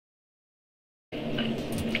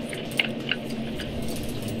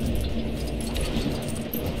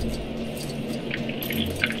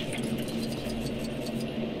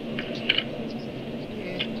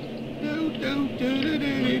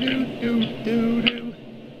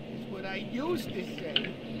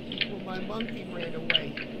monkey ran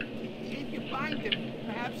away. If you find him,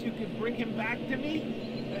 perhaps you could bring him back to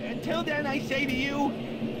me? Until then, I say to you,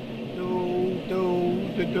 do, do,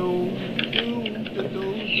 do, do, do, do, do,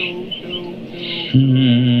 do, do.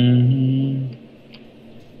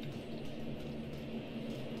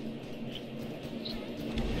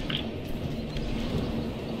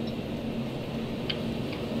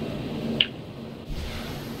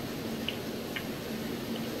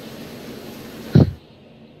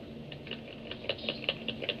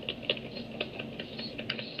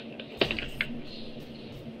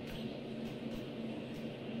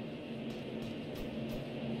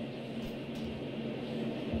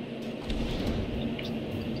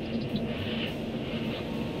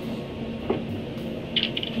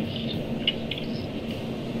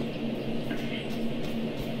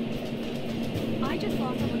 I just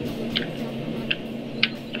saw someone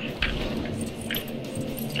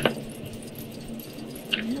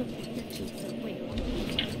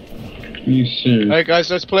Are you serious? Alright guys,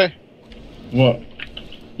 let's play. What?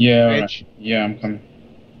 Yeah, alright. Edge. Yeah, I'm coming.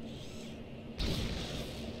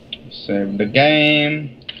 Save the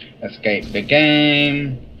game. Escape the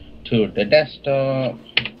game. To the desktop.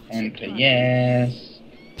 Enter yes.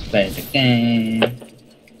 Play the game.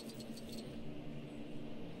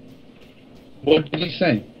 What did he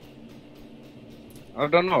say? I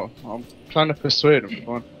don't know. I'm trying to persuade him. Come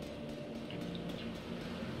on.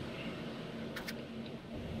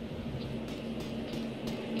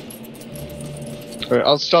 Alright,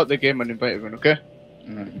 I'll start the game and invite everyone, okay?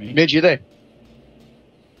 Alright, me. Midge, you there?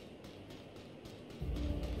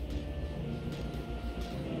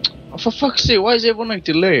 Oh, for fuck's sake, why is everyone like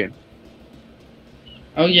delaying?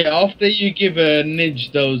 Oh yeah, after you give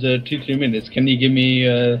Nidge those 2-3 minutes, can you give me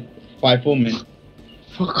 5-4 minutes?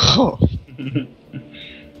 Fuck off.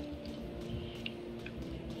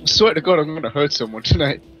 I swear to God, I'm gonna hurt someone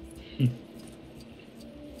tonight.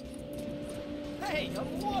 Hey,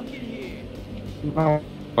 I'm walking here. No,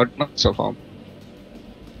 not so far.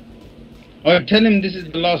 Oh, tell him this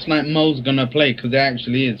is the last night Mo's gonna play, because it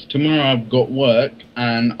actually is. Tomorrow I've got work,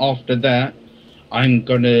 and after that, I'm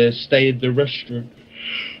gonna stay at the restaurant.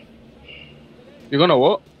 You're gonna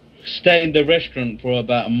what? Stay in the restaurant for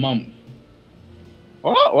about a month.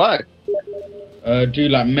 What? Why? Do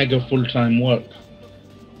like mega full-time work.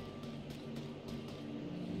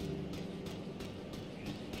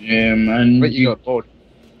 Yeah, man. I bet you got bored.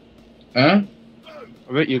 Huh?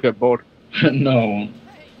 I bet you got bored. No.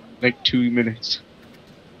 Like 2 minutes.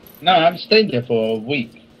 No, I've stayed there for a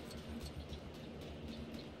week.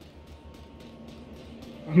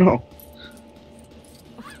 No.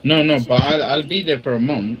 No, but I'll be there for a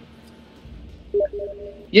month.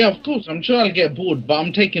 Yeah, of course, I'm sure I'll get bored, but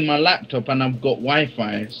I'm taking my laptop and I've got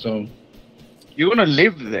Wi-Fi, so... You're gonna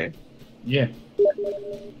live there? Yeah.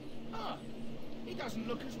 Huh. He doesn't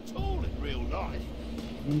look as tall in real life.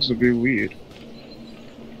 That's a bit weird.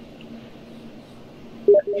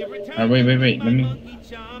 Wait, let me... Monkey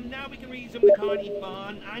charm. Now we can resume the carny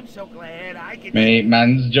fun. I'm so glad I can... Mate,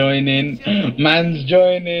 man's joining. Man's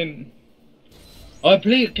joining. Oh,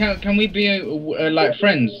 please, can we be like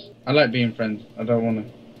friends? I like being friends. I don't want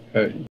to hurt you.